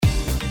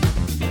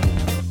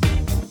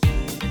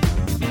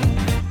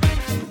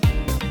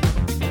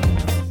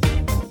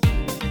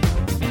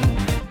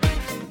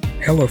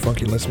Hello,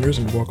 funky listeners,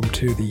 and welcome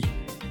to the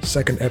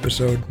second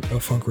episode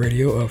of Funk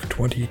Radio of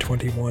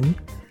 2021.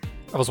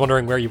 I was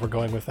wondering where you were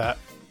going with that.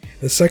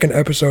 The second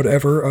episode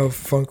ever of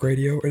Funk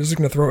Radio. This is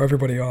going to throw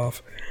everybody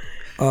off.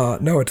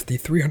 No, it's the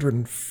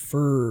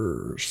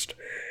 301st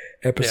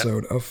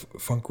episode of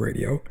Funk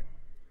Radio.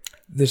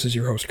 This is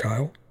your host,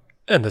 Kyle.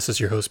 And this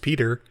is your host,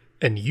 Peter.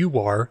 And you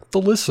are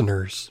the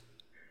listeners.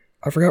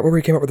 I forgot where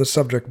we came up with the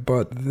subject,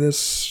 but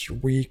this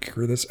week,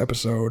 or this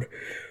episode,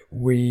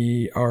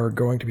 we are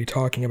going to be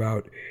talking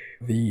about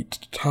the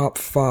top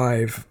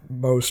 5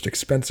 most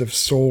expensive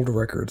sold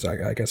records,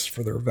 I guess,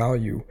 for their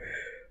value,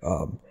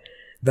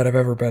 that have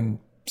ever been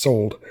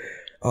sold.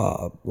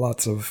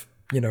 Lots of,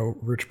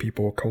 rich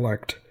people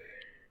collect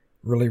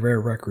really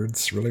rare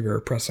records, really rare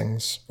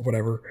pressings,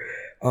 whatever,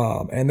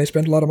 and they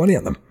spend a lot of money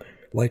on them,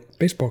 like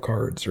baseball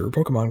cards or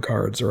Pokemon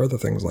cards or other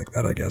things like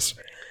that, I guess.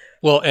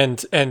 Well,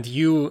 and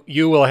you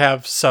will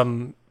have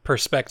some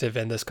perspective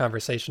in this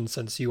conversation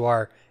since you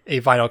are a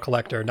vinyl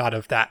collector, not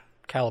of that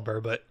caliber,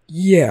 but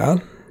yeah.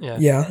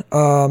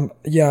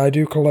 I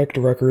do collect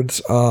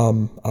records.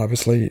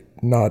 Obviously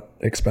not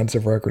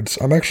expensive records.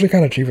 I'm actually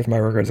kind of cheap with my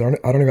records. I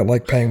don't even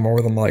like paying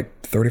more than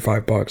like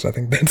 $35. I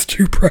think that's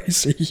too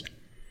pricey.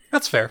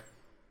 That's fair.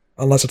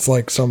 Unless it's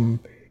like some,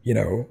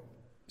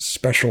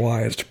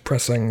 specialized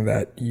pressing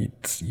that you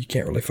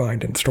can't really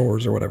find in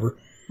stores or whatever.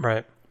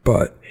 Right.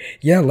 But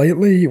yeah,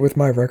 lately with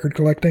my record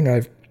collecting,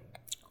 I've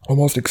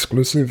almost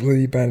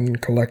exclusively been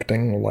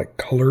collecting like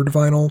colored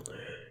vinyl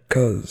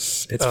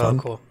because it's fun.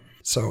 Cool.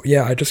 So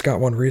yeah, I just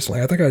got one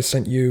recently. I think I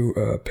sent you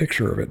a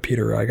picture of it,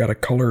 Peter. I got a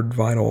colored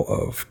vinyl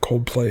of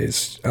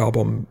Coldplay's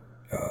album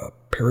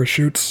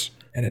Parachutes,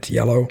 and it's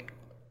yellow.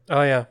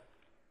 Oh yeah.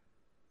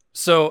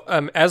 So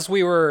as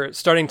we were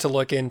starting to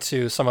look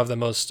into some of the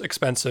most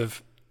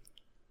expensive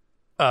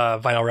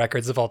vinyl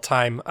records of all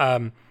time,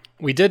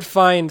 we did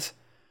find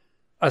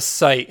a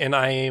site, and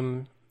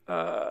I'm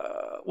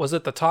was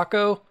it the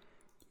Taco?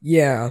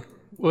 Yeah.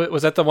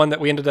 Was that the one that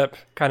we ended up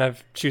kind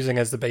of choosing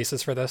as the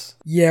basis for this?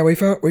 Yeah, we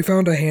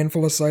found a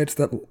handful of sites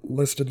that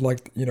listed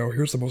like,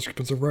 here's the most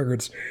expensive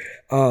records.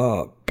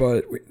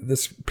 But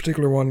this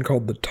particular one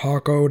called the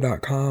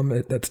Taco.com,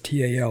 that's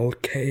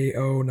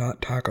TALKO,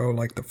 not taco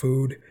like the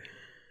food,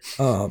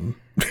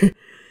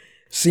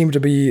 seemed to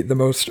be the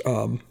most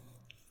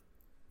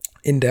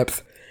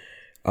in-depth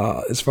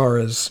as far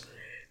as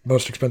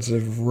most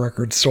expensive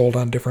records sold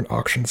on different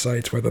auction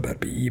sites, whether that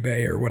be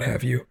eBay or what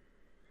have you.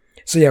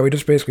 So yeah, we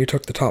just basically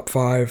took the top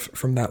 5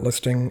 from that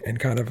listing and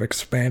kind of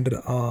expanded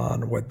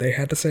on what they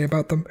had to say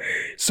about them.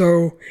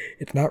 So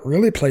it's not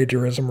really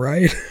plagiarism,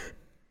 right?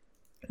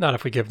 Not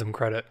if we give them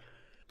credit.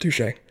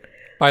 Touché.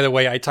 By the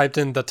way, I typed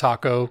in the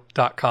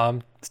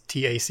taco.com,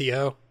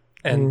 TACO,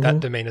 and that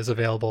domain is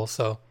available,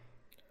 so.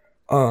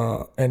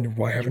 And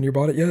why haven't you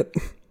bought it yet?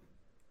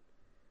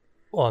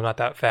 Well, I'm not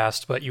that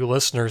fast, but you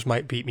listeners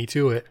might beat me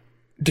to it.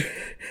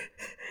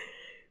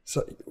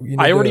 So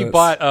I already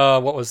bought,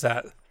 what was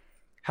that?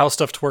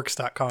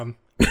 HowStuffedWorks.com.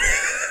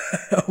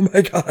 Oh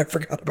my god, I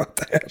forgot about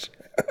that.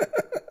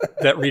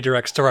 That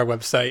redirects to our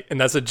website,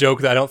 and that's a joke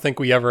that I don't think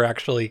we ever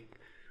actually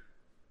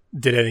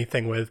did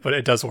anything with, but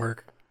it does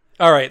work.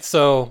 All right,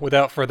 so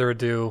without further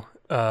ado,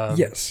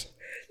 yes,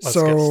 let's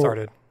get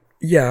started.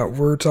 Yeah,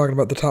 we're talking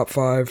about the top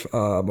 5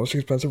 most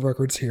expensive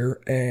records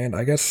here, and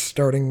I guess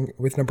starting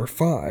with number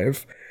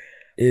 5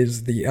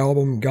 is the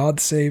album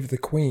God Save the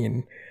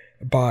Queen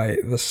by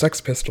the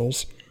Sex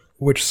Pistols,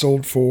 which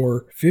sold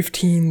for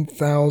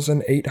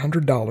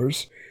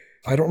 $15,800.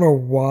 I don't know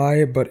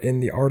why, but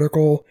in the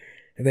article,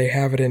 they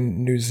have it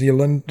in New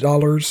Zealand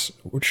dollars,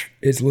 which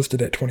is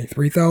listed at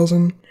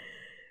 $23,000.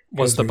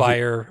 Was the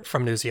buyer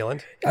from New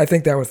Zealand? I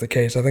think that was the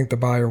case. I think the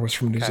buyer was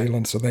from New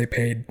Zealand, so they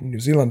paid New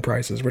Zealand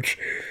prices, which,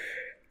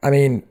 I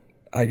mean,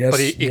 I guess... But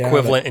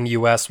equivalent in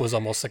US was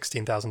almost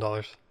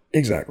 $16,000.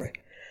 Exactly.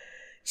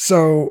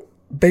 So,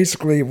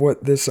 basically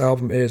what this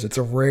album is, it's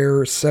a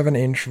rare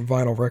 7-inch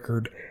vinyl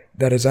record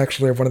that is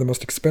actually one of the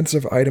most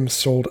expensive items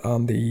sold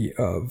on the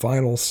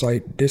vinyl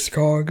site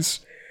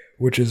Discogs,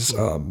 which is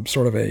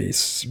sort of a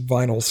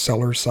vinyl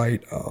seller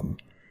site.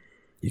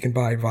 You can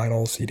buy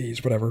vinyl,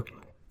 CDs, whatever.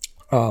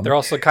 They're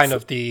also kind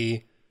of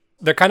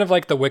they're kind of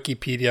like the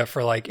Wikipedia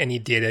for like any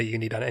data you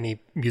need on any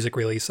music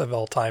release of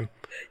all time.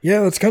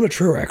 Yeah, that's kind of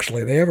true,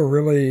 actually. They have a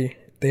really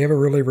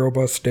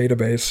robust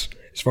database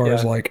as far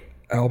as like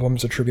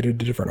albums attributed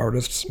to different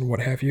artists and what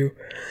have you.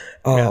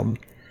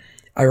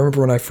 I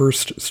remember when I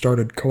first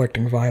started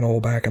collecting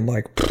vinyl back in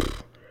like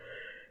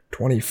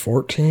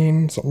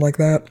 2014, something like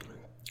that.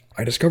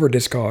 I discovered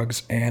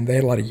Discogs, and they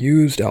had a lot of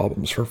used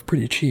albums for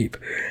pretty cheap.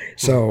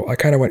 So I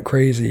kind of went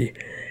crazy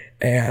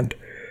and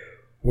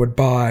would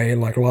buy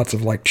like lots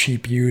of like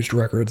cheap used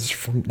records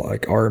from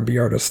like R&B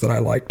artists that I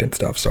liked and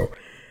stuff. So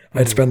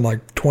I'd spend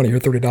like $20 or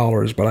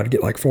 $30, but I'd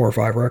get like 4 or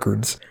 5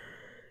 records,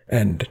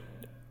 and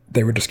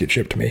they would just get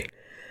shipped to me.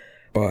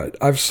 But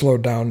I've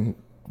slowed down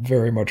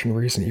very much in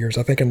recent years.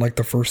 I think in like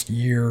the first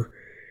year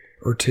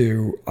or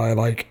two, I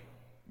like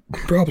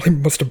probably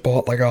must have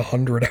bought like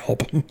 100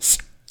 albums.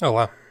 Oh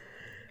wow.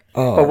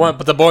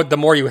 But the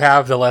more you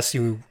have, the less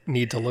you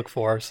need to look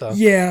for. So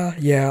yeah,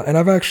 and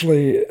I've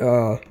actually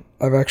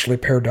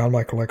pared down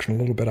my collection a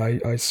little bit.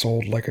 I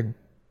sold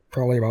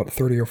probably about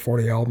 30 or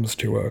 40 albums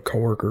to a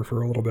coworker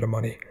for a little bit of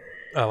money.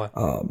 Oh,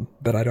 wow.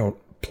 That I don't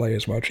play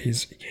as much. He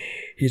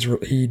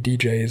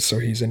DJs, so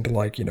he's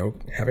into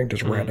having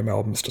just random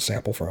albums to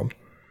sample from.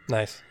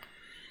 Nice.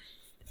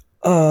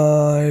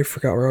 I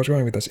forgot where I was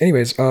going with this.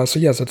 Anyways, so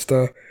yes, it's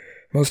the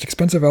most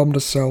expensive album to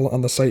sell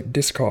on the site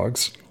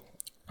Discogs.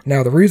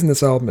 Now, the reason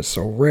this album is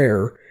so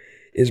rare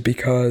is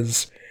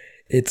because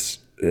it's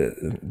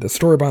the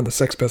story behind the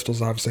Sex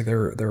Pistols. Obviously,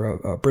 they're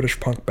a British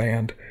punk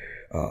band.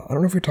 I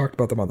don't know if we talked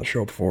about them on the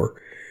show before.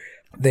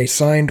 They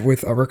signed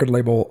with a record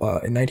label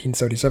in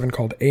 1977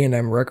 called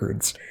A&M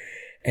Records,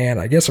 and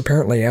I guess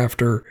apparently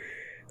after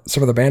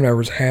some of the band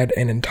members had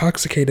an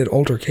intoxicated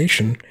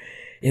altercation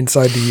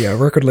inside the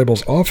record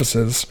label's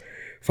offices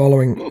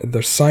following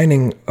the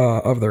signing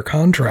of their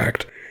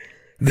contract,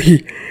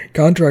 the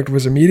contract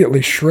was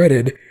immediately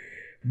shredded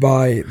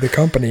by the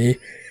company,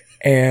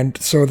 and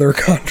so their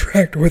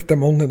contract with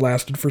them only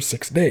lasted for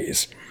 6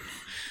 days.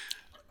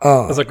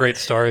 That's a great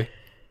story.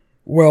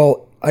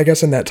 Well, I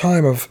guess in that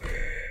time of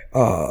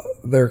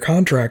their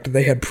contract,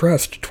 they had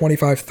pressed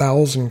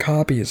 25,000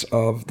 copies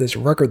of this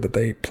record that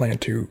they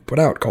planned to put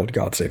out called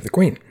God Save the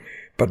Queen.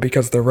 But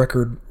because the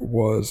record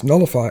was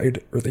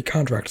nullified, or the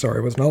contract,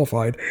 was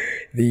nullified,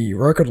 the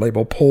record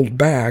label pulled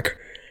back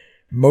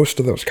most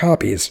of those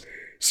copies.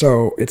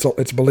 So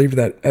it's believed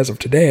that as of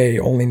today,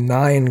 only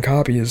 9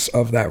 copies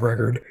of that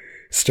record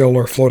still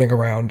are floating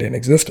around in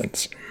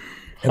existence.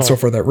 And so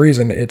for that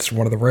reason, it's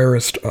one of the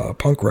rarest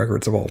punk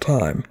records of all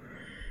time.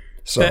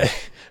 So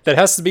that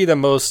has to be the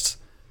most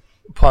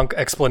punk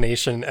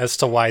explanation as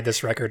to why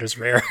this record is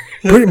rare.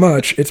 Pretty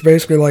much. It's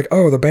basically like,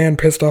 the band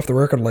pissed off the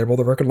record label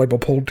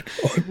pulled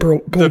all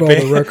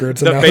the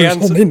records, and now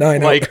there's only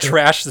 9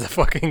 trashed the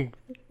fucking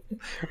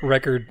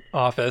record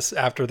office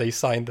after they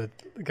signed the...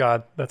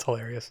 God, that's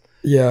hilarious.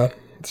 Yeah.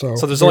 So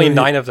there's only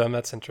 9 of them.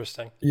 That's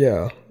interesting.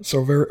 Yeah.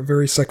 So very,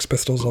 very Sex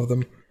Pistols of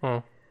them.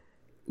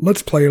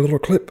 Let's play a little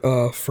clip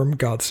from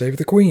God Save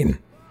the Queen.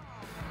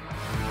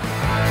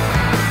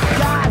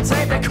 God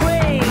save the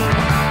Queen.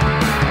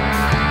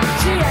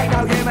 She ain't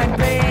no human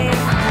being.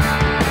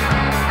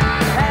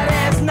 There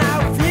is no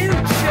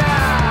future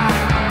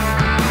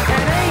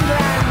in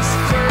England's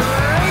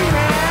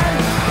dreaming.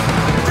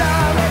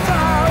 Tell me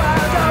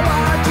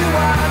what you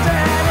want,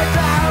 and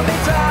tell me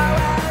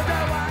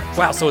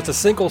Wow, so it's a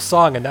single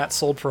song, and that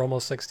sold for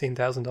almost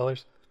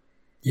 $16,000.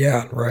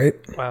 Yeah, right?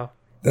 Wow.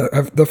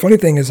 The funny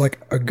thing is,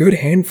 a good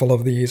handful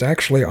of these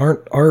actually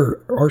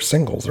are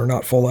singles. They're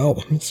not full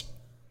albums.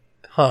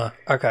 Huh,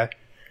 okay.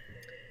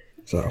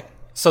 So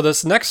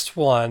this next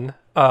one,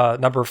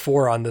 number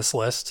 4 on this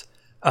list,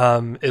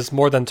 is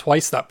more than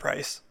twice that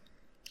price,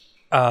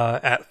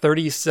 at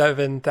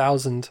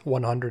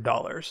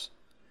 $37,100.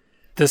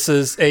 This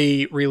is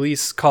a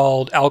release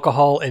called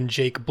Alcohol and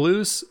Jake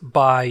Blues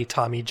by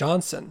Tommy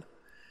Johnson.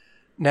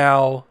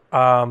 Now,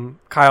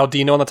 Kyle, do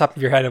you know on the top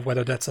of your head of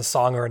whether that's a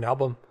song or an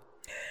album?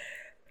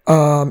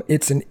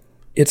 It's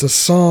a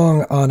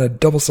song on a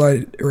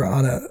double-sided, or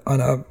on a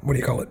what do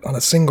you call it? On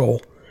a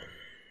single,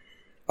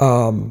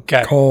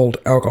 called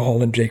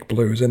Alcohol and Jake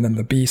Blues, and then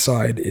the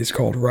B-side is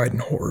called Riding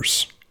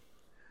Horse.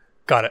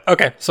 Got it.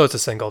 Okay, so it's a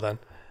single then.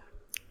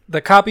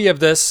 The copy of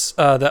this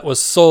that was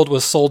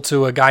sold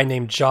to a guy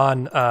named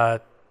John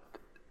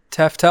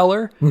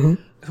Tefteller,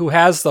 who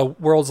has the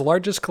world's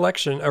largest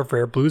collection of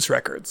rare blues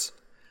records.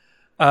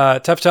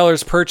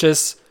 Tefteller's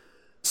purchase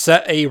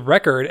set a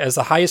record as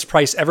the highest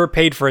price ever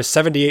paid for a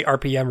 78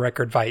 RPM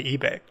record via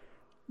eBay.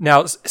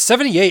 Now,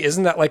 78,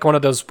 isn't that like one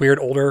of those weird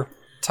older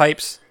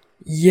types?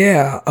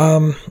 Yeah,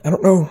 I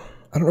don't know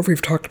if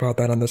we've talked about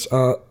that on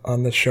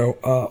this show.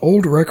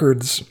 Old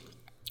records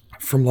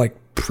from I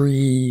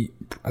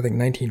think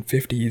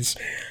 1950s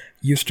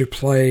used to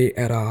play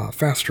at a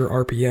faster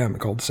RPM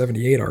called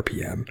 78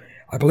 RPM.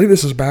 I believe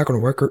this is back when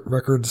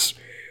records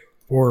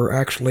were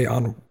actually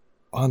on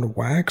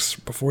wax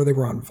before they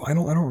were on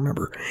vinyl. I don't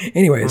remember.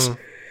 Anyways,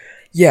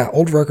 yeah,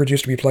 old records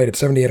used to be played at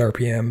 78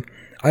 RPM.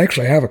 I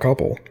actually have a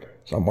couple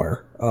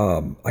somewhere.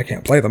 I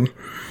can't play them.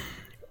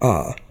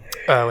 Oh,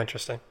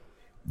 interesting.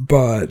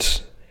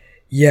 But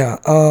yeah,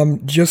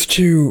 just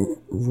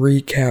to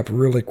recap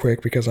really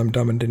quick, because I'm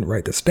dumb and didn't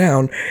write this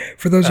down.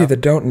 For those of you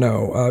that don't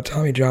know,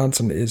 Tommy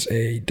Johnson is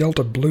a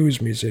Delta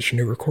blues musician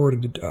who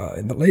recorded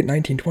in the late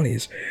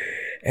 1920s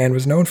and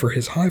was known for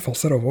his high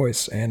falsetto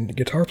voice and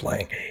guitar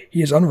playing.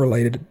 He is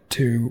unrelated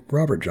to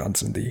Robert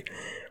Johnson, the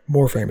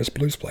more famous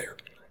blues player.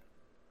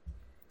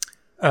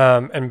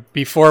 And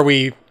before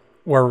we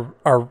were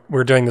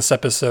doing this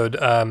episode,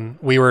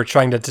 we were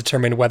trying to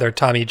determine whether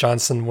Tommy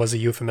Johnson was a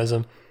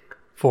euphemism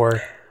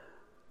for...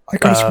 I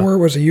could have swore it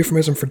was a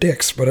euphemism for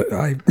dicks, but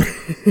I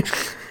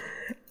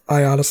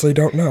honestly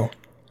don't know. I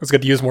was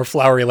going to use more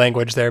flowery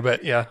language there,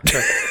 but yeah.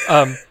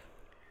 Sure.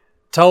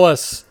 Tell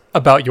us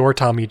about your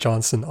Tommy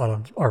Johnson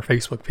on our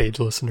Facebook page,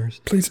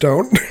 listeners. Please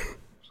don't.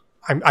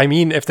 I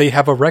mean, if they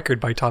have a record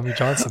by Tommy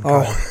Johnson.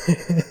 Oh,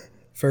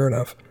 fair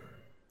enough.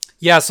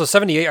 Yeah, so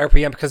 78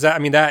 RPM, because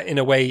that in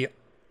a way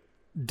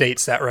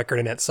dates that record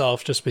in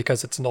itself, just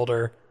because it's an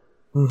older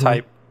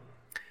type.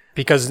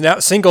 Because now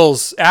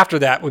singles after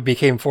that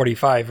became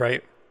 45,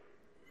 right?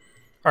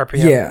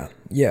 RPM.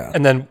 Yeah.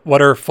 And then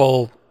what are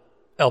full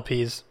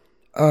LPs?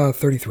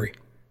 33.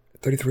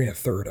 33 and a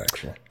third,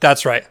 actually.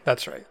 That's right.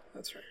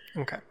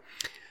 Okay.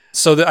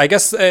 So I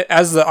guess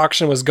as the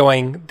auction was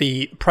going,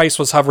 the price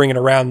was hovering at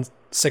around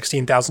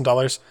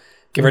 $16,000,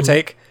 give or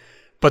take.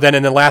 But then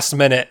in the last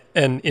minute,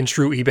 and in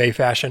true eBay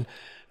fashion,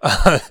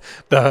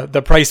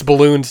 the price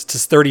ballooned to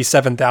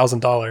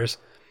 $37,000.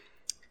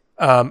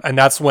 And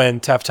that's when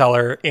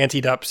Tefteller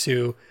anteed up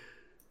to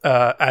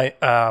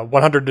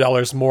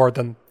 $100 more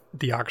than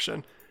the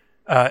auction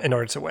in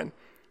order to win.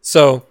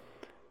 So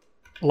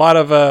a lot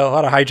of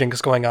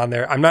hijinks going on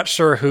there. I'm not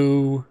sure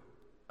who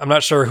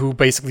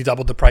basically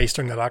doubled the price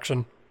during that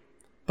auction,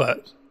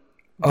 but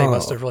they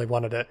must have really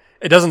wanted it.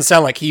 It doesn't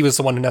sound like he was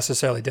the one who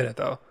necessarily did it,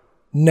 though.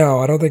 No,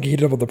 I don't think he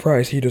doubled the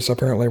price. He just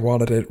apparently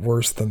wanted it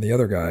worse than the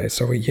other guy,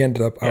 so he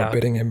ended up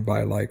outbidding him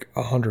by like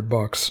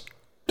 $100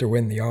 to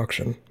win the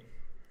auction.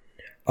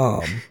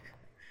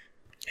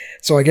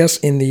 So I guess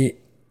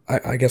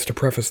to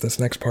preface this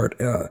next part,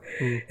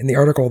 in the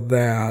article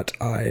that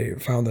I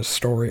found this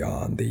story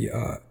on,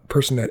 the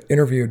person that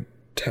interviewed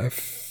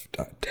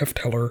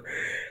Tefteller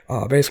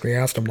basically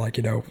asked him, like,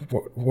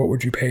 what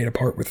would you pay to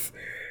part with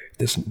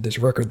this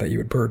record that you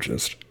had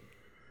purchased?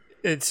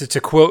 To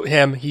quote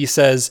him, he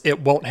says, "It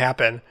won't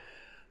happen.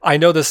 I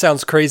know this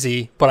sounds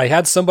crazy, but I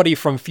had somebody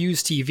from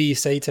Fuse TV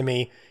say to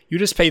me, you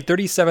just paid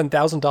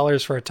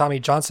 $37,000 for a Tommy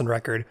Johnson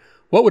record.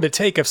 What would it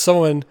take if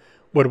someone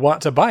would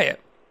want to buy it?"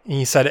 And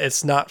he said,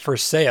 "It's not for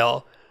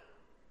sale."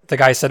 The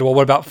guy said, "Well,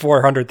 what about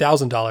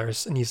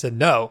 $400,000? And he said,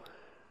 "No."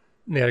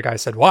 And the other guy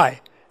said, "Why?"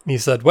 And he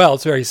said, "Well,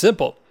 it's very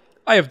simple.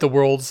 I have the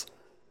world's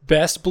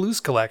best blues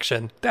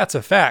collection. That's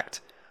a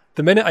fact.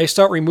 The minute I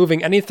start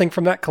removing anything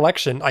from that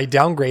collection, I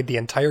downgrade the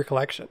entire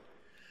collection.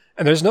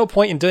 And there's no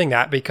point in doing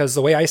that because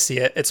the way I see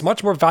it, it's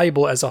much more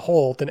valuable as a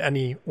whole than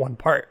any one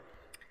part.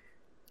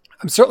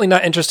 I'm certainly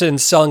not interested in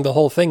selling the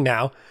whole thing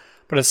now,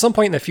 but at some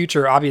point in the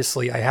future,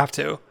 obviously, I have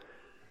to.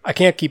 I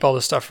can't keep all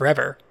this stuff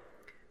forever.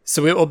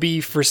 So it will be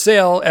for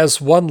sale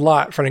as one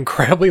lot for an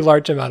incredibly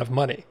large amount of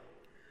money."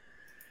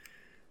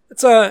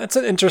 It's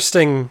an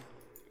interesting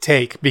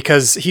take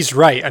because he's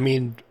right. I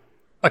mean,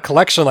 a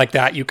collection like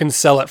that, you can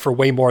sell it for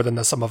way more than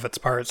the sum of its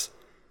parts.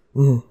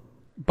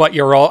 But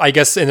I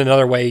guess in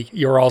another way,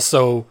 you're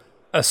also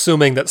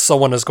assuming that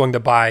someone is going to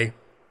buy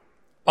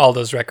all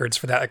those records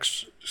for that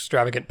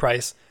extravagant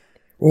price.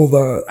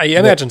 Well, I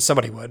imagine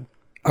somebody would.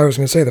 I was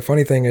going to say, the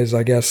funny thing is,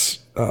 I guess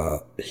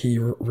he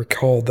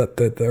recalled that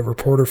the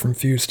reporter from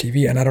Fuse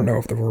TV, and I don't know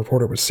if the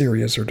reporter was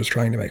serious or just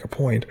trying to make a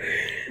point,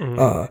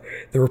 the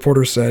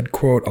reporter said,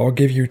 quote, "I'll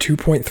give you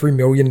 $2.3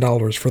 million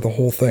for the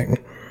whole thing."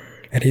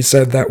 And he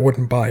said that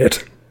wouldn't buy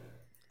it.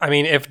 I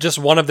mean, if just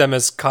one of them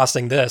is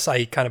costing this,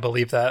 I kind of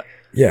believe that.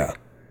 Yeah.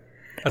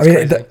 That's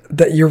crazy.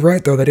 That you're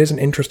right, though. That is an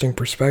interesting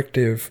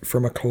perspective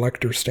from a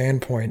collector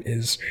standpoint,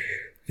 is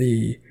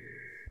the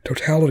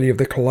totality of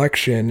the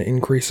collection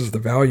increases the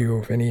value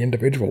of any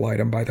individual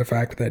item by the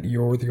fact that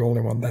you're the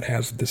only one that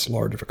has this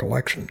large of a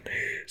collection.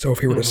 So if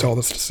he were to sell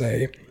this to,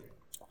 say,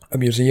 a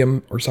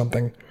museum or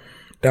something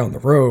down the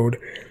road,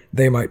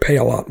 they might pay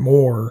a lot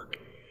more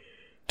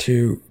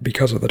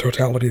because of the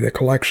totality of the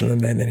collection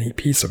than any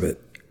piece of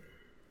it.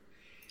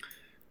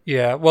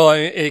 Yeah, well,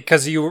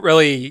 because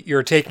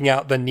you're taking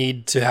out the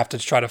need to have to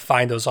try to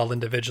find those all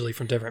individually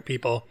from different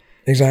people.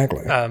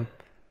 Exactly.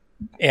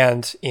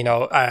 And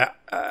I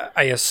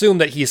assume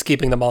that he's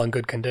keeping them all in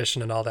good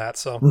condition and all that.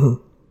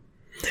 So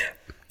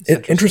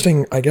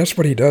interesting, I guess,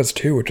 what he does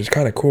too, which is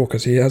kind of cool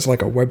because he has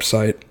like a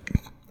website.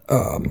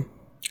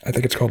 I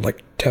think it's called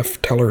like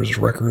Tefteller's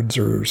Records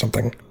or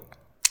something,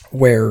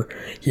 where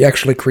he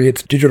actually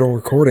creates digital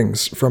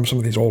recordings from some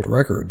of these old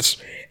records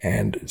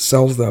and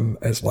sells them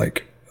as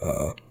like,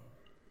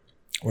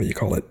 what do you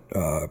call it?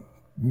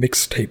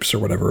 Mixtapes or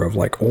whatever of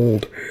like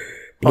old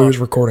blues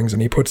recordings,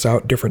 and he puts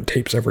out different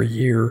tapes every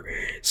year.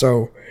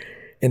 So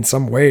in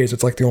some ways,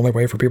 it's like the only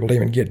way for people to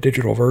even get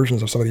digital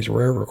versions of some of these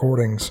rare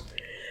recordings.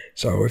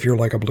 So if you're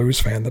like a blues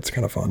fan, that's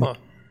kind of fun. Huh.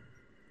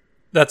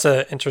 That's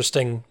an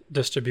interesting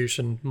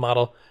distribution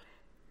model.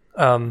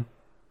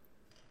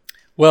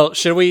 Well,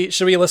 should we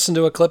listen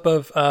to a clip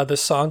of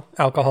this song,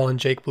 Alcohol and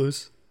Jake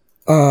Blues?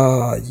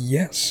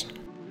 Yes.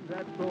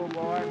 That's so,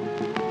 boy.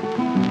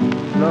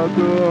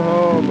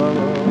 Alcohol,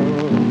 mama,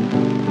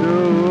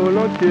 do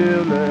no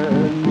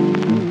killing.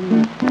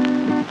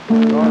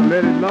 Don't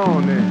let it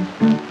alone then.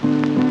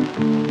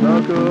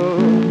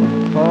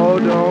 Alcohol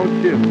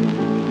don't kill.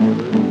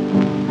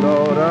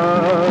 Lord,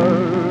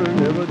 I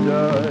never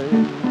die.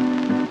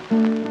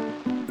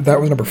 That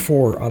was number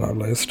 4 on our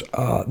list.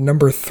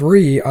 Number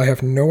 3, I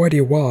have no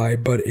idea why,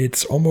 but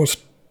it's almost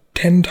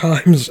 10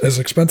 times as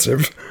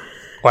expensive.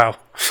 Wow.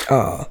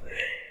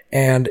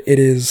 And it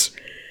is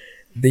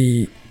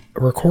the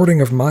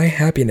recording of My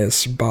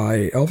Happiness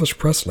by Elvis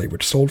Presley,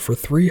 which sold for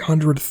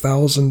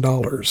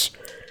 $300,000.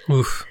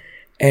 Oof.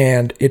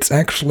 And it's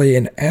actually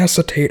an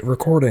acetate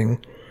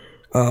recording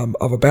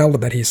of a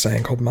ballad that he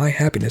sang called My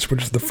Happiness,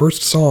 which is the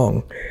first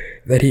song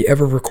that he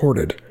ever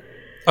recorded.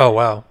 Oh,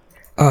 wow.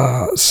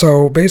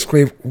 So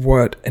basically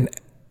what an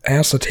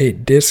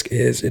acetate disc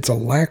is, it's a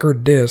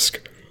lacquered disc,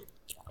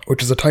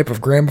 which is a type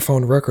of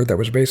gramophone record that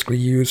was basically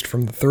used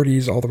from the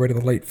 30s all the way to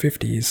the late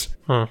 50s.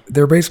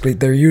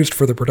 They're used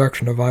for the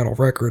production of vinyl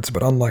records,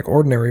 but unlike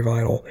ordinary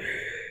vinyl,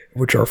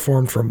 which are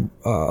formed from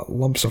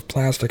lumps of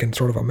plastic in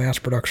sort of a mass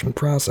production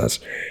process,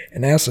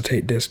 an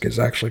acetate disc is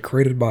actually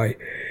created by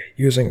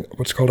using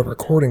what's called a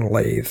recording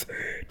lathe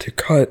to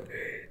cut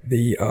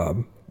the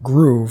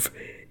groove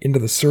into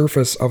the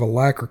surface of a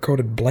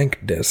lacquer-coated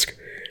blank disc.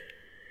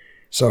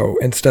 So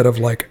instead of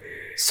like...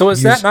 So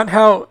is that not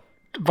how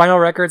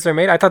vinyl records are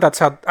made? I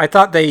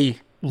thought they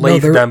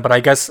lathed them, but I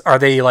guess, are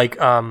they like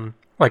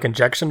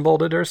injection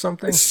molded or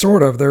something?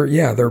 Sort of.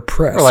 They're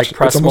pressed. Or like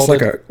press It's almost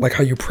molded? like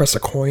how you press a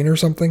coin or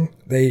something.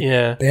 They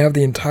have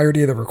the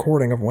entirety of the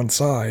recording of one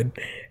side,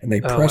 and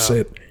they press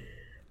it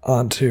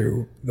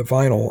onto the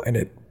vinyl, and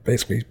it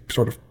basically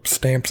sort of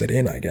stamps it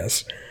in, I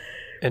guess.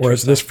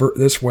 Whereas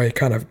this way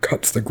kind of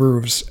cuts the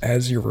grooves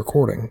as you're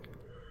recording.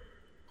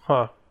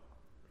 Huh.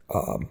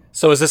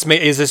 So is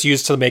this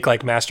used to make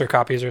like master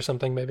copies or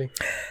something, maybe?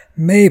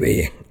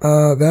 Maybe.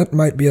 That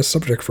might be a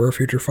subject for a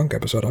future funk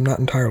episode. I'm not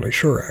entirely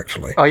sure,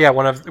 actually. Oh yeah,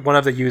 one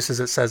of the uses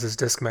it says is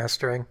disc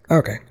mastering.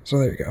 Okay, so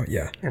there you go.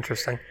 Yeah.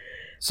 Interesting.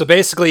 So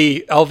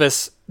basically,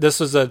 Elvis, this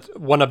was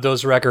one of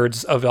those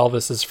records of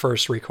Elvis's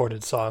first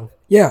recorded song.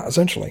 Yeah,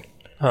 essentially.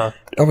 Huh.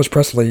 Elvis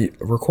Presley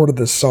recorded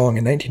this song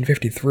in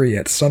 1953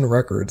 at Sun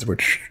Records,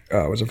 which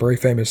was a very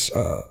famous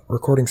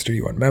recording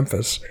studio in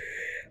Memphis.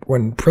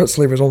 When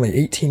Presley was only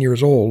 18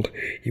 years old,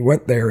 he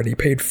went there and he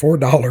paid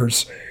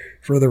 $4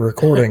 for the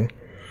recording.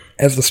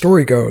 As the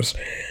story goes,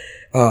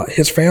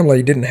 his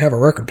family didn't have a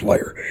record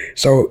player,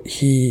 so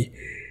he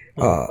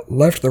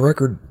left the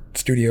record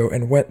studio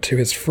and went to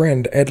his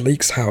friend Ed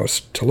Leek's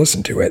house to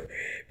listen to it,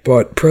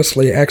 but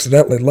Presley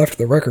accidentally left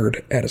the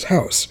record at his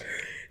house.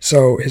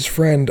 So his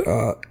friend,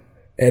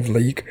 Ed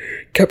Leek,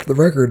 kept the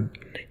record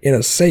in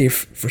a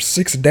safe for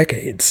 6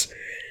 decades.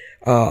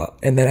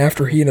 And then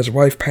after he and his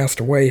wife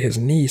passed away, his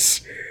niece,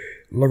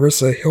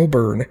 Larissa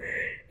Hilburn,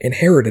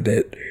 inherited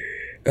it,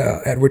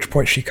 at which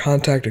point she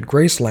contacted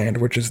Graceland,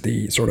 which is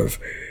the sort of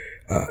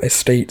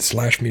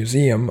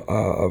estate/museum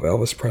of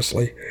Elvis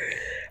Presley,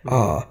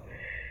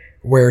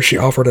 where she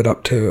offered it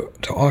up to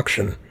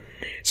auction.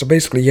 So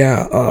basically,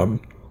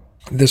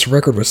 this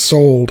record was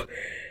sold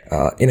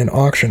in an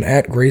auction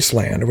at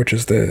Graceland, which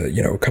is the,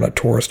 kind of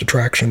tourist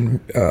attraction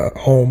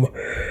home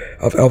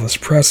of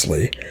Elvis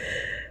Presley.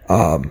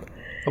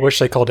 I wish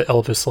they called it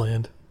Elvis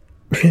Land.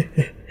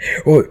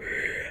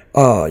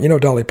 Well,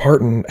 Dolly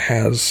Parton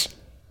has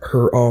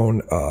her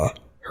own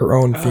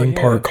theme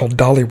park called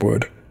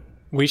Dollywood.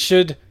 We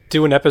should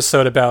do an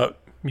episode about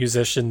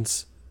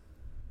musicians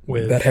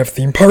that have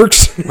theme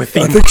parks. With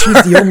theme I think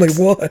she's the only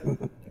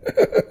one,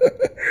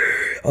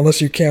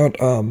 unless you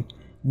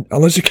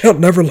count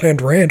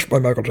Neverland Ranch by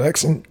Michael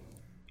Jackson.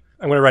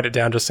 I'm going to write it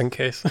down just in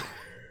case.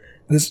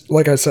 This,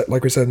 like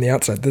we said in the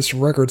outset, this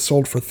record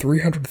sold for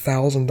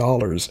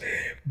 $300,000,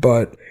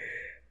 but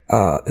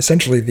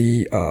essentially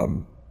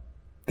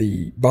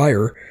the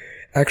buyer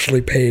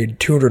actually paid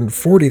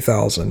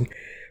 $240,000,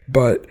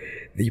 but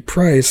the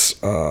price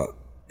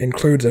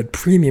includes a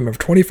premium of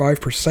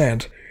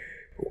 25%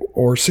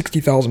 or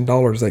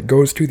 $60,000 that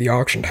goes to the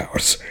auction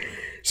house.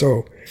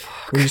 So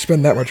when you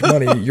spend that much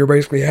money, you're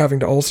basically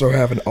having to also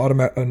have an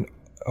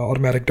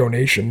automatic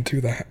donation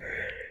to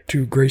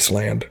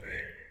Graceland.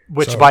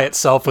 Which by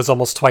itself was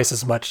almost twice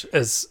as much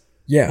as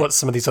what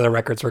some of these other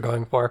records were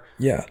going for.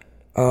 Yeah.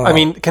 I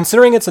mean,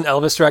 considering it's an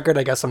Elvis record,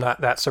 I guess I'm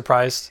not that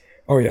surprised.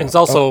 Oh, yeah. And it's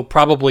also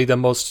probably the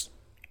most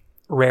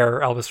rare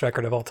Elvis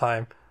record of all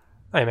time,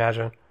 I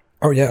imagine.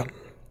 Oh, yeah.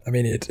 I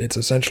mean, it's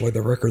essentially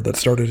the record that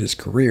started his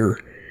career.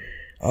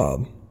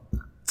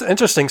 It's an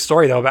interesting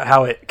story, though, about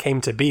how it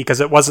came to be, because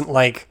it wasn't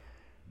like,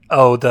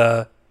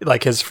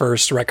 his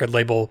first record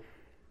label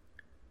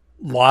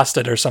lost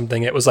it or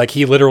something. It was like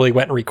he literally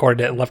went and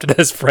recorded it and left it at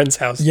his friend's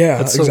house. Yeah,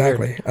 That's so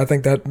exactly. weird. I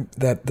think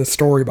that the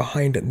story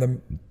behind it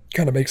and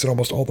kind of makes it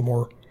almost all the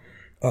more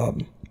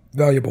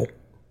valuable.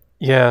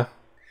 Yeah.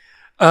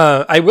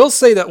 I will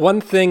say that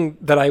one thing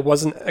that I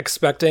wasn't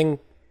expecting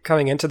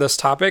coming into this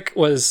topic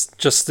was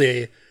just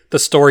the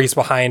stories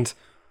behind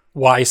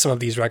why some of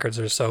these records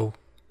are so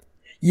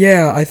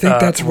I think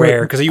that's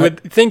rare. Because you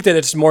would think that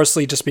it's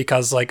mostly just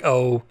because,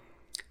 they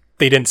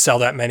didn't sell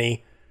that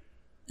many.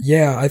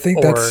 Yeah, I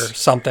think that's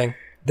something.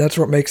 That's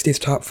what makes these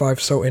top 5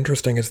 so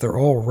interesting, is they're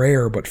all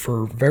rare, but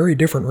for very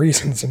different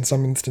reasons in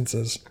some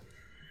instances.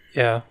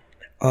 Yeah.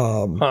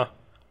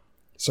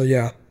 So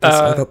yeah,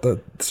 I thought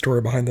the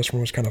story behind this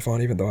one was kind of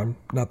fun, even though I'm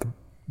not the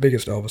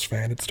biggest Elvis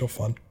fan. It's still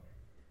fun.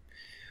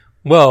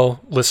 Well,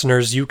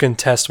 listeners, you can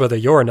test whether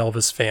you're an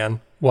Elvis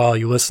fan while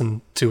you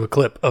listen to a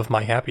clip of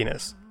My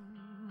Happiness.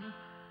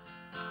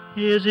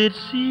 Years it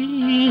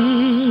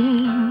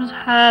seems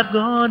have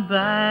gone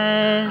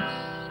by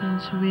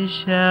since we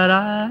shared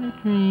our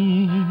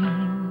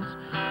dreams,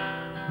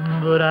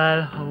 but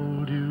I'll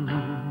hold you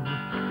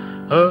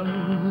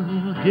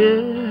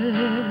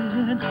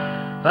again.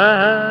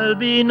 There'll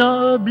be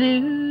no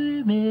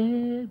blue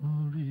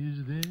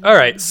memories then. All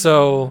right,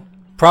 so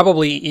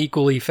probably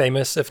equally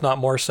famous, if not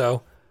more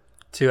so,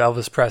 to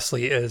Elvis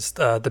Presley is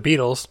the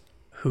Beatles,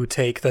 who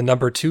take the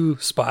number 2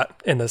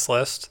 spot in this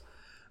list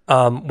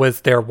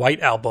with their White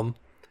Album.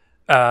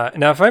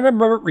 Now, if I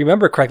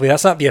remember correctly,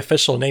 that's not the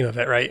official name of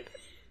it, right?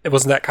 It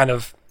wasn't that kind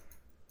of...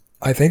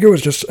 I think it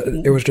was just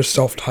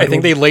self-titled. I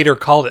think they later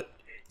called it.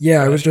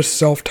 Yeah, it was just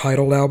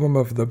self-titled album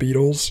of the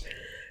Beatles,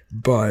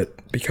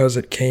 but because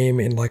it came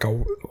in like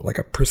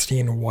a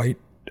pristine white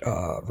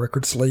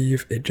record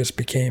sleeve, it just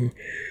became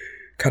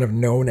kind of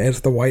known as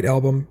the White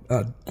Album,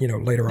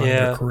 later on in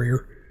their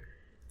career.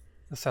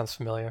 That sounds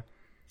familiar.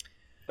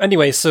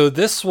 Anyway, so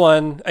this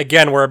one,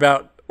 again,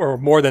 we're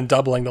more than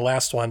doubling the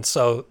last one,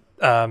 so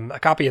a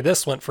copy of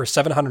this went for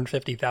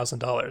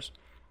 $750,000.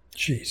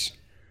 Jeez.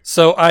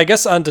 So I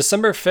guess on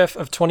December 5th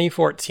of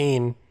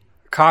 2014,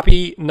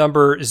 copy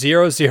number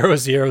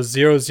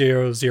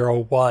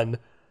 0000001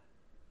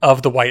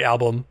 of the White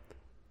Album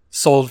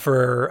sold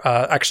for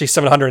actually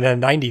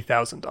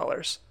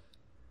 $790,000,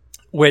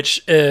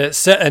 which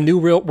set a new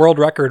world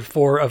record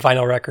for a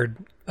vinyl record,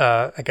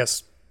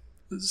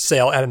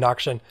 sale at an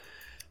auction.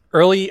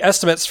 Early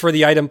estimates for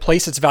the item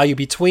place its value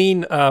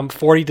between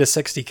 40 to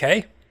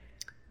 60K,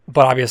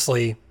 but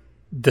obviously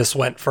this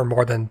went for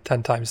more than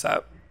 10 times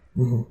that.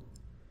 Mm-hmm.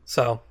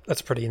 So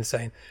that's pretty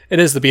insane. It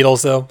is the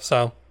Beatles, though.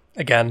 So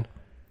again,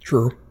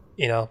 true.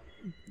 So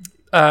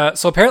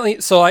apparently,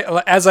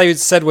 as I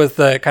said with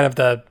the kind of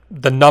the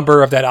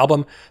number of that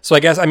album. So I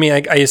guess I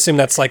assume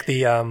that's like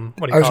the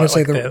what do you call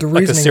it? The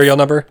reasoning, the serial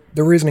number.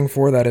 The reasoning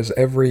for that is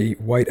every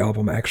White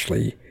Album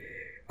actually.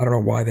 I don't know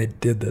why they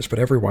did this, but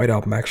every White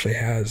Album actually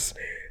has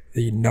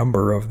the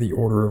number of the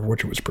order of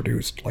which it was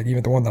produced. Like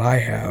even the one that I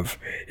have,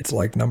 it's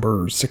like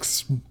number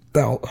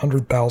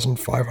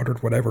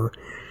 600,500, whatever.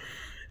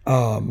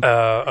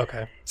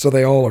 Okay. So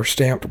they all are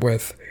stamped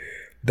with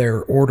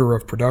their order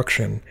of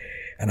production,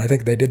 and I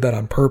think they did that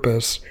on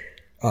purpose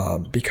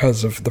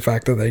because of the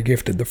fact that they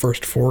gifted the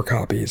first 4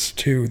 copies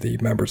to the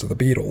members of the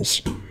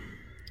Beatles,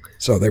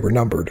 so they were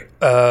numbered.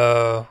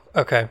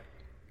 Okay.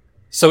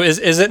 So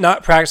is it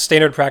not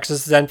standard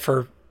practice then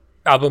for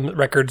album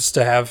records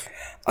to have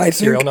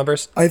serial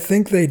numbers? I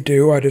think they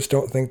do. I just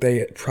don't think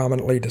they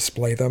prominently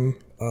display them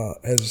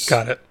as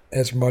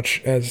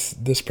much as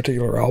this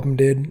particular album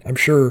did. I'm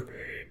sure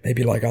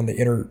maybe like on the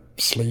inner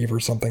sleeve or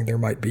something there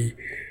might be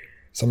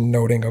some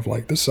noting of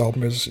like this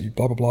album is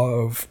blah blah blah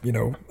of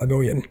a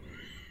million.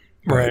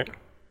 Right.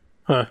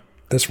 Huh.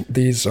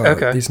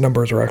 These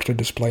numbers are actually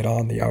displayed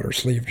on the outer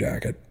sleeve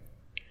jacket.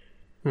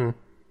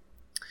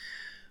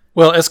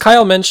 Well, as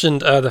Kyle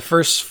mentioned, the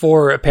first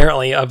 4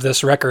 apparently of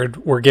this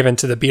record were given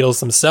to the Beatles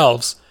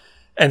themselves,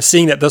 and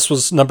seeing that this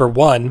was number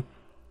 1,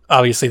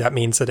 obviously that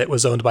means that it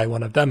was owned by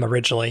one of them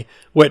originally,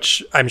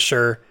 which I'm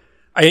sure,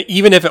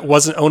 even if it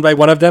wasn't owned by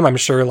one of them, I'm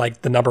sure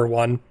like the number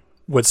 1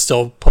 would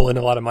still pull in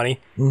a lot of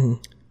money.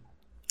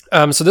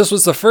 Mm-hmm. So this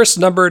was the first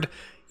numbered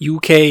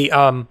UK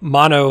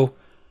mono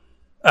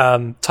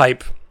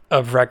type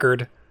of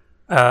record.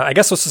 I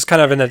guess this is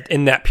kind of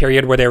in that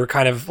period where they were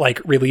kind of like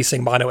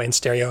releasing mono and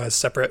stereo as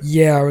separate.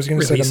 Yeah, I was going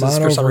to say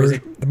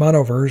the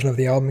mono version of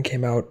the album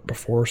came out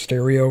before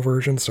stereo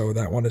version, so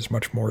that one is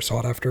much more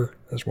sought after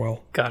as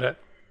well. Got it.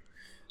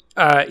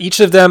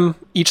 Each of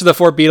the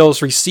 4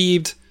 Beatles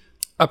received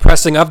a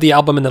pressing of the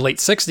album in the late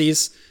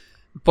 60s,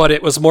 but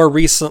it was more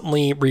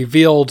recently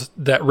revealed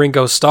that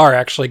Ringo Starr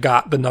actually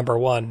got the number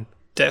 1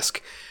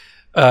 disc,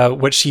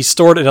 which he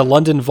stored in a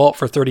London vault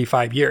for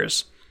 35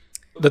 years.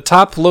 The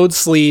top load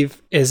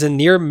sleeve is in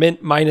near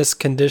mint minus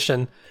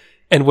condition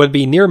and would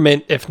be near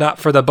mint if not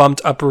for the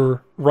bumped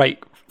upper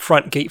right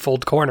front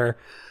gatefold corner,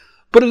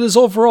 but it is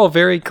overall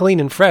very clean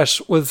and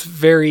fresh with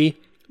very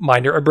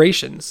minor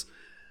abrasions.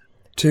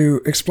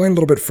 To explain a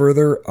little bit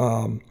further,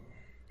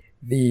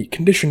 the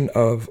condition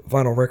of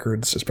vinyl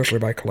records, especially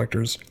by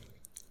collectors,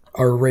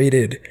 are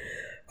rated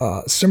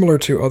similar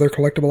to other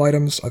collectible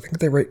items. I think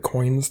they rate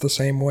coins the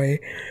same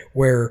way,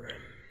 where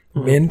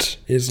mint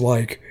is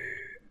like,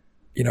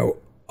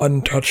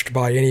 untouched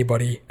by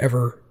anybody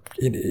ever.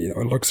 It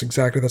looks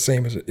exactly the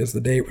same as the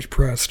day it was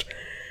pressed.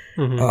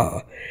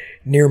 Mm-hmm.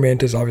 Near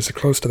mint is obviously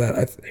close to that.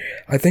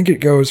 I think it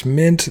goes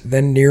mint,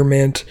 then near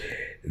mint,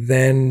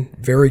 then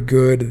very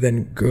good,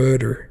 then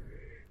good, or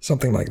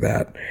something like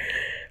that.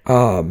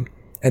 And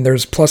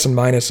there's plus and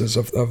minuses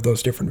of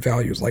those different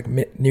values. Like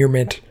near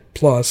mint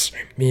plus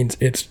means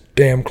it's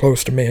damn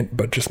close to mint,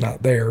 but just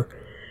not there.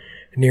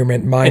 Near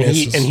mint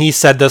minus. And he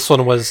said this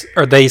one was,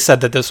 or they said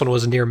that this one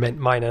was near mint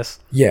minus.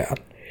 Yeah.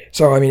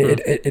 So, I mean,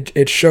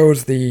 it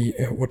shows the,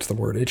 what's the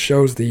word? It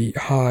shows the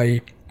high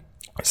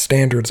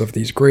standards of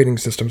these grading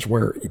systems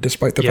where,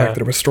 despite the fact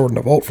that it was stored in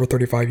a vault for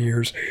 35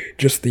 years,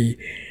 just the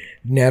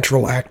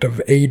natural act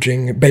of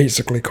aging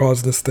basically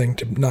caused this thing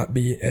to not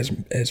be as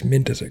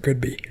mint as it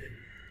could be.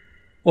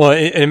 Well,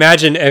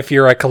 imagine if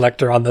you're a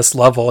collector on this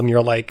level and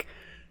you're like,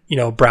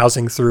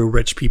 browsing through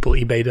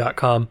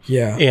richpeopleebay.com.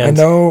 Yeah, and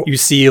I know. you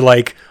see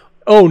like,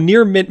 oh,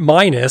 near mint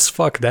minus,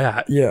 fuck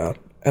that. Yeah,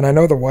 and I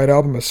know the White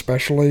Album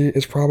especially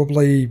is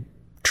probably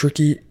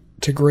tricky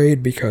to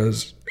grade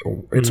because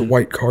it's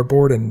white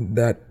cardboard and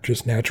that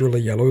just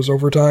naturally yellows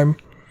over time.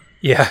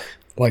 Yeah.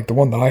 Like the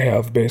one that I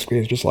have basically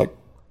is just like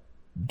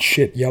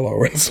shit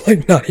yellow. It's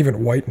like not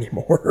even white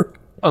anymore.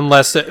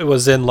 Unless it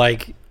was in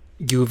like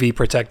UV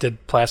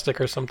protected plastic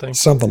or something.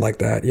 Something like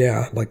that,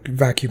 yeah, like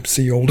vacuum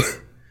sealed.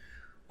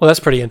 Well, that's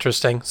pretty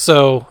interesting.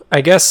 So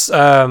I guess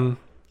I'll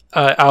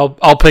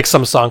pick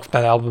some song from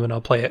that album and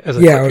I'll play it as a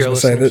clip. Yeah, I was gonna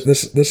say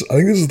this. I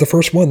think this is the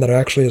first one that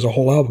actually is a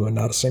whole album and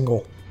not a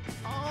single.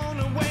 On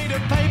the way to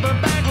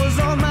paperback was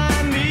on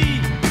my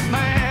knee.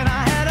 Man,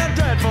 I had a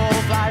dreadful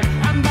flight.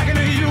 I'm back in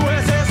the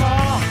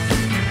USSR.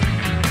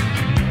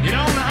 You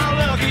don't know how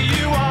lucky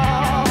you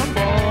are,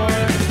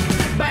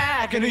 boy.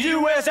 Back in the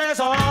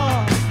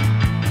USSR.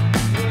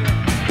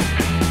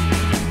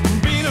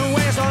 Been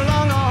away so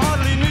long, I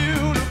hardly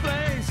knew the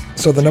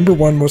place. So the number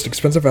one most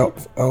expensive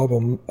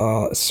album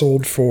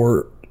sold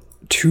for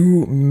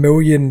 $2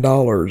 million,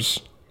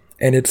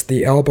 and it's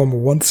the album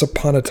Once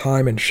Upon a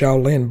Time in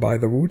Shaolin by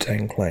the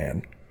Wu-Tang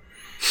Clan.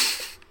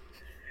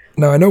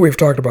 Now, I know we've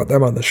talked about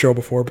them on the show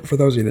before, but for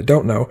those of you that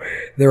don't know,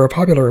 they're a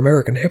popular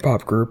American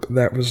hip-hop group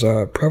that was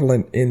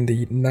prevalent in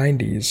the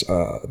 90s.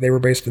 They were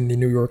based in the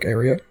New York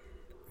area.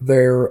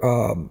 Their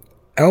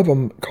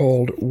album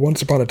called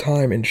Once Upon a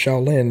Time in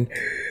Shaolin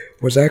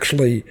was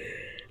actually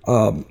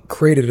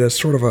created as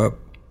sort of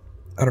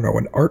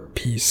an art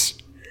piece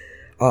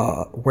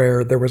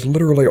where there was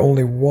literally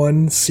only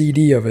one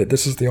CD of it.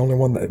 This is the only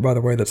one, that, by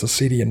the way, that's a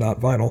CD and not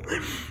vinyl.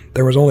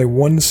 There was only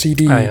one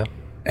CD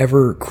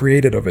ever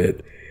created of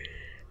it,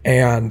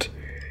 and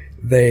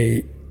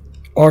they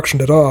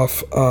auctioned it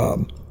off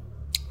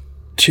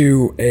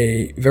to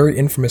a very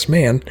infamous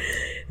man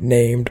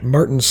named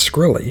Martin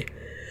Shkreli,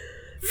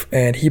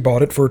 and he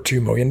bought it for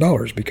 $2 million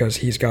because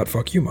he's got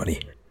fuck you money.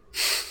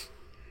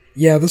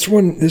 Yeah, this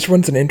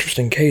one's an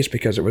interesting case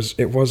because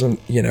it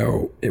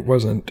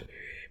wasn't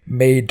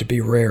made to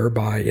be rare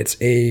by its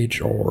age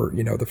or,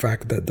 the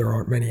fact that there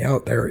aren't many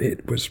out there.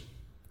 It was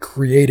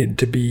created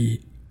to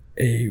be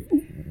a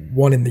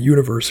one in the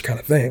universe kind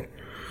of thing.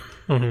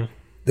 Mm-hmm.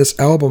 This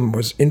album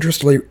was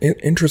interestingly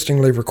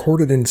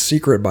recorded in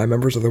secret by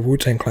members of the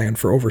Wu-Tang Clan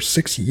for over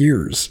 6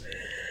 years.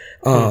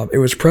 It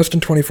was pressed in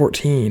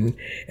 2014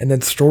 and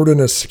then stored in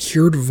a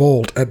secured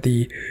vault at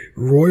the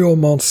Royal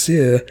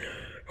Monsieur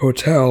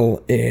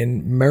Hotel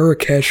in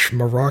Marrakesh,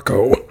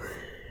 Morocco.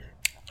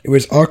 It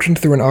was auctioned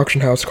through an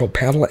auction house called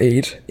Paddle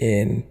 8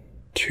 in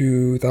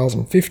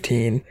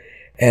 2015,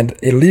 and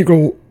a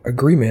legal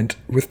agreement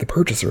with the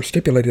purchaser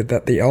stipulated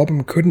that the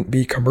album couldn't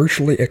be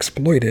commercially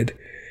exploited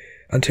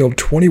until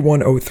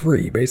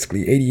 2103,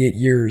 basically 88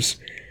 years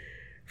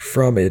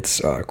from its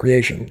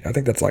creation. I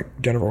think that's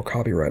like general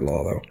copyright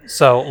law, though.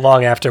 So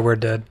long after we're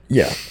dead.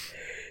 Yeah.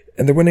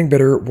 And the winning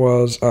bidder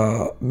was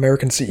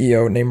American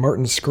CEO named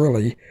Martin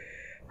Shkreli,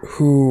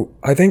 who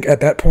I think at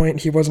that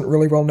point he wasn't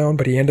really well known,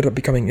 but he ended up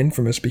becoming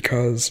infamous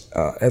because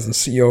as the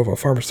CEO of a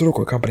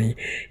pharmaceutical company,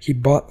 he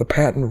bought the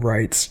patent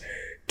rights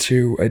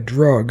to a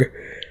drug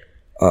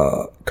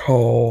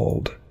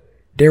called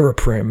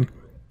Daraprim,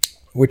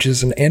 which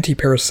is an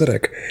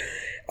anti-parasitic,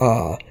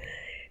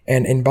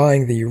 and in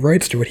buying the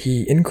rights to it,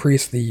 he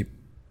increased the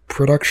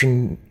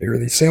production or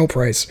the sale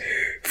price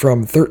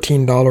from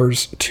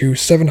 $13 to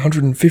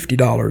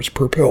 $750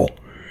 per pill.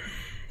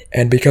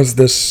 And because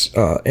this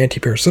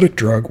anti-parasitic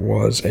drug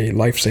was a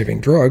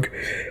life-saving drug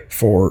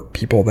for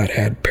people that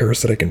had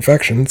parasitic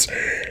infections,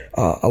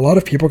 a lot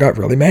of people got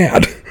really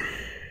mad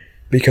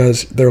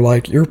because they're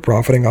like, you're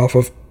profiting off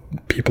of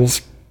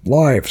people's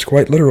lives,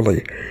 quite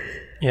literally.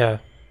 Yeah.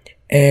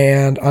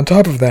 And on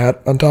top of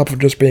that, on top of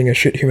just being a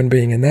shit human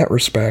being in that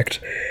respect,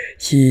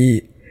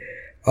 he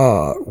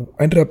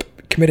ended up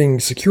committing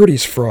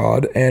securities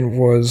fraud and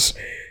was,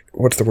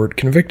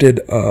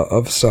 convicted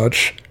of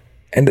such.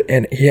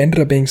 And he ended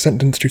up being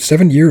sentenced to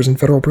 7 years in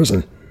federal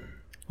prison.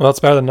 Well,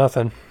 it's better than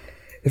nothing.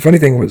 The funny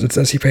thing was, it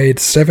says he paid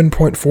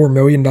 $7.4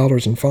 million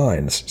in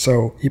fines.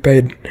 So he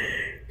paid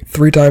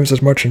 3 times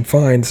as much in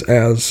fines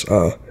as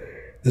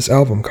this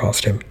album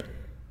cost him.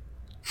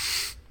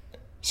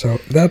 So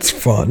that's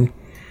fun.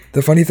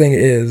 The funny thing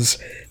is,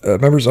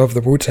 members of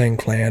the Wu-Tang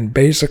Clan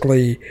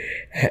basically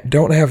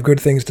don't have good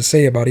things to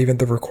say about even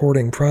the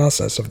recording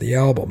process of the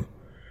album.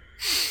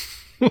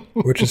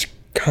 Which is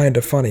kind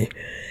of funny.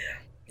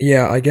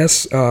 Yeah, I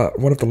guess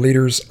one of the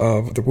leaders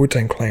of the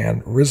Wu-Tang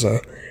Clan,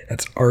 RZA,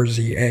 that's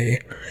R-Z-A,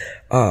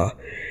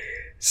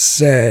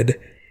 said,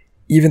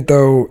 even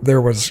though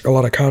there was a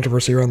lot of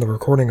controversy around the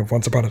recording of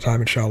Once Upon a Time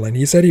in Shaolin,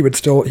 he said he would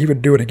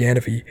do it again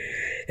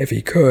if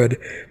he could,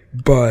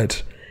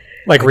 but...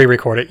 Like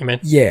re-record it, you mean?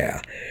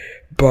 Yeah,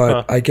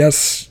 but I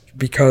guess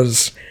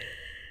because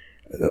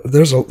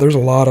there's a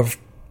lot of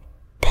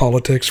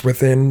politics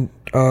within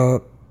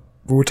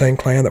Wu-Tang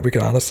Clan that we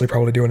could honestly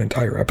probably do an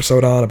entire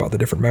episode on about the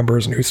different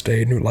members and who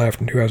stayed and who left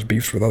and who has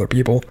beefs with other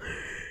people.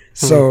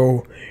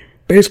 So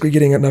basically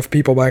getting enough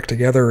people back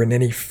together in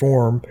any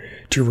form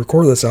to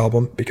record this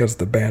album, because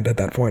the band at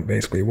that point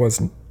basically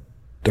wasn't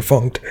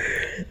defunct,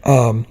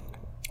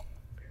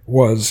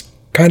 was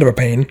kind of a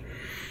pain.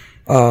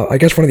 I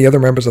guess one of the other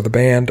members of the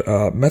band,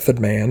 Method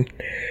Man,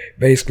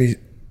 basically,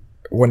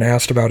 when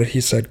asked about it, he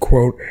said,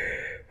 quote,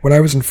 "When I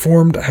was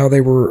informed how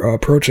they were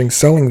approaching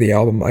selling the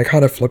album, I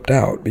kind of flipped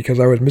out because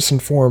I was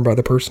misinformed by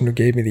the person who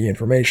gave me the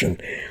information.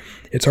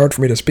 It's hard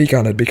for me to speak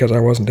on it because I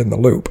wasn't in the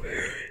loop."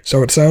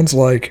 So it sounds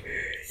like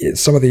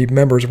some of the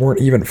members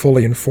weren't even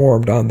fully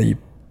informed on the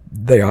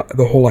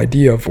whole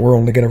idea of we're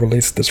only going to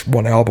release this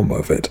one album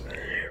of it,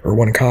 or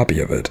one copy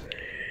of it,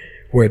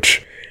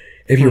 which,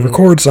 if you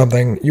record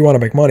something, you want to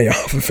make money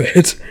off of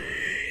it.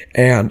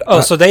 And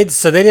so they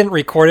didn't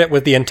record it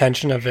with the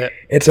intention of it.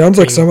 It sounds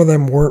like some of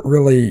them weren't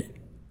really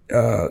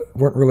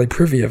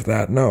privy of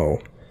that. No,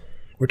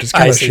 which is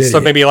kind of shitty. So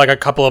maybe like a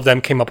couple of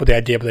them came up with the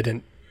idea, but they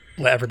didn't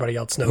let everybody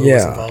else know who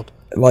was involved.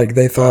 Like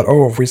they thought,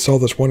 if we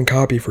sold this one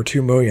copy for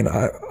 $2 million,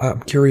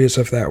 I'm curious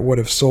if that would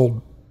have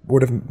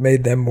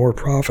made them more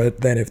profit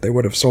than if they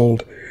would have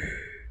sold,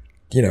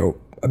 1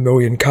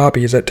 million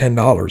copies at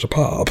 $10 a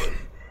pop.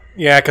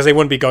 Yeah, because they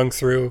wouldn't be going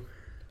through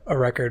a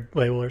record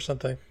label or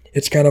something.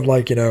 It's kind of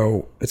like,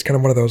 it's kind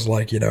of one of those,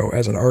 like,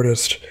 as an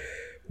artist,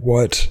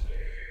 what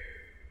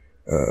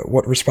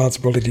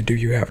responsibility do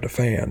you have to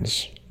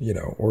fans,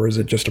 or is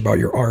it just about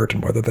your art,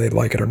 and whether they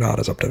like it or not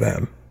is up to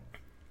them?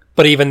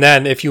 But even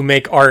then, if you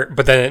make art,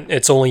 but then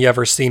it's only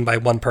ever seen by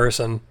one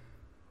person,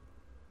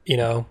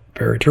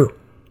 Very true.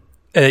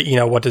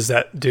 What does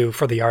that do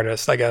for the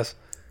artist, I guess?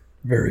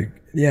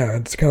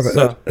 It's kind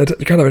of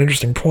it's kind of an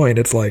interesting point.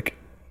 It's like,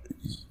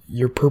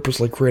 you're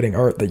purposely creating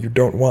art that you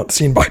don't want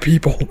seen by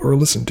people or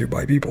listened to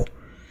by people.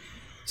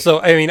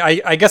 So, I mean,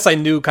 I guess I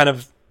knew kind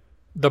of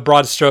the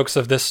broad strokes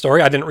of this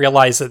story. I didn't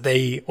realize that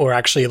they were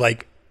actually,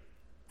 like,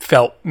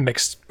 felt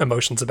mixed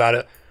emotions about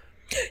it.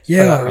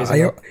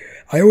 Yeah,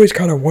 I always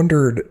kind of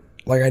wondered,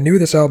 like, I knew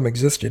this album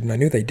existed and I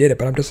knew they did it,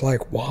 but I'm just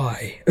like,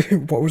 why?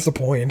 What was the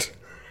point?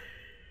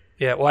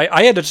 Yeah, well,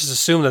 I had to just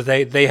assume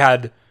that they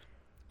had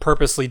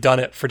purposely done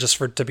it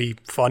to be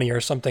funny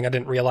or something. I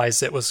didn't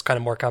realize it was kind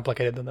of more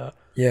complicated than that.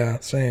 Yeah,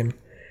 same.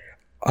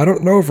 I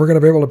don't know if we're going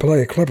to be able to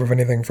play a clip of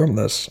anything from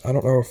this. I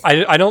don't know if...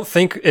 I don't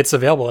think it's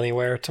available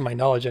anywhere, to my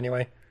knowledge,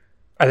 anyway.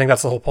 I think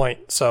that's the whole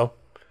point, so...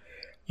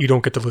 You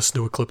don't get to listen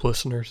to a clip,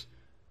 listeners.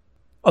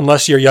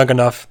 Unless you're young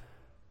enough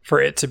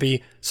for it to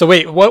be... So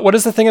wait, what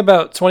is the thing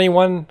about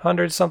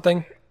 2100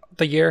 something,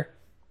 the year?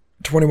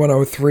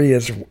 2103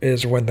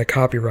 is when the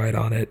copyright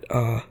on it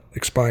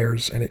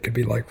expires, and it could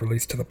be, like,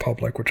 released to the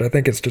public, which I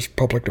think is just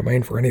public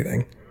domain for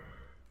anything.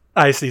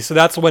 I see. So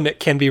that's when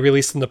it can be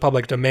released in the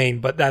public domain,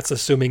 but that's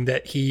assuming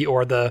that he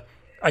or the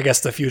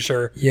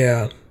future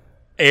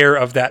heir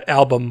of that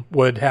album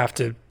would have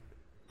to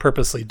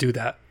purposely do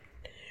that.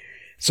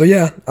 So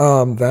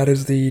that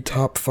is the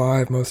top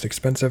 5 most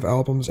expensive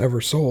albums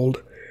ever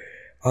sold.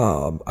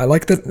 I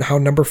like that how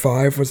number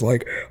 5 was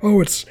like,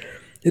 it's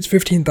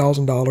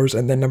 $15,000,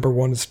 and then number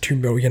 1 is $2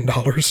 million.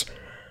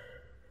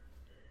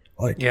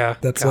 Like,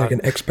 that's like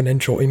an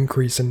exponential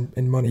increase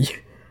in money.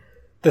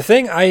 The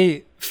thing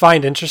I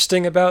find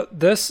interesting about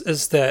this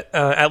is that,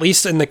 at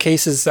least in the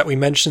cases that we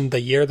mentioned the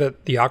year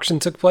that the auction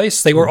took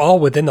place, they were all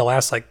within the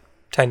last,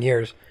 10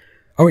 years.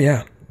 Oh,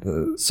 yeah.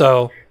 Or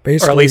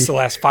at least the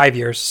last 5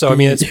 years. So, I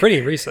mean, it's pretty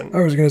recent.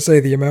 I was going to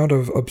say, the amount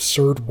of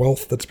absurd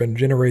wealth that's been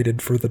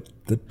generated for the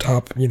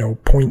top,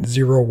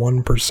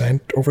 0.01%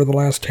 over the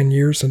last 10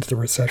 years since the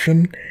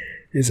recession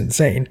is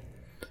insane.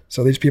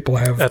 So these people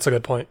have... That's a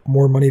good point.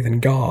 ...more money than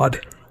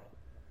God.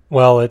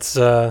 Well, it's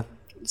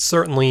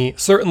certainly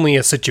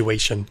a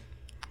situation.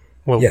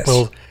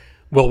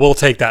 We'll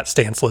take that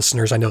stance,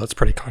 listeners. I know that's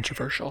pretty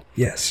controversial.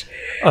 Yes.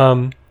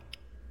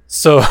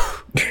 So,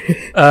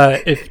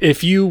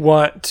 if you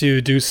want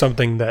to do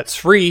something that's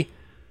free,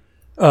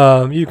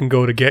 you can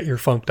go to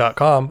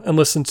getyourfunk.com and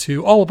listen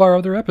to all of our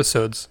other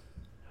episodes.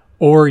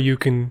 Or you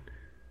can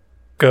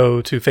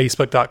go to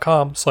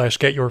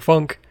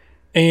facebook.com/getyourfunk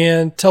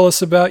and tell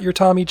us about your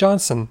Tommy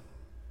Johnson.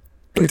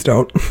 Please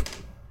don't.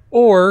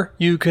 Or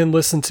you can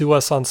listen to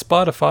us on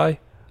Spotify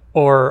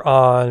or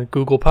on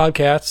Google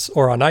Podcasts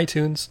or on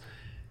iTunes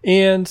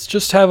and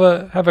just have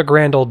a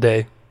grand old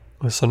day,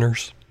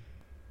 listeners.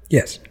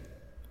 Yes.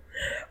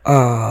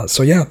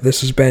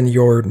 This has been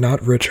your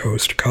not rich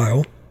host,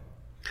 Kyle.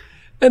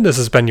 And this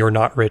has been your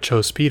not rich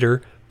host,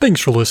 Peter.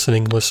 Thanks for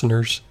listening,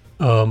 listeners.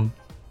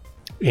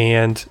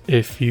 And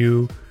if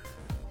you...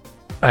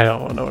 I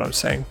don't know what I'm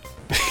saying.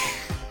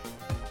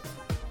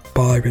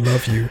 Bye, we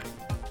love you.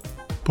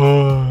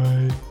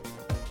 Bye.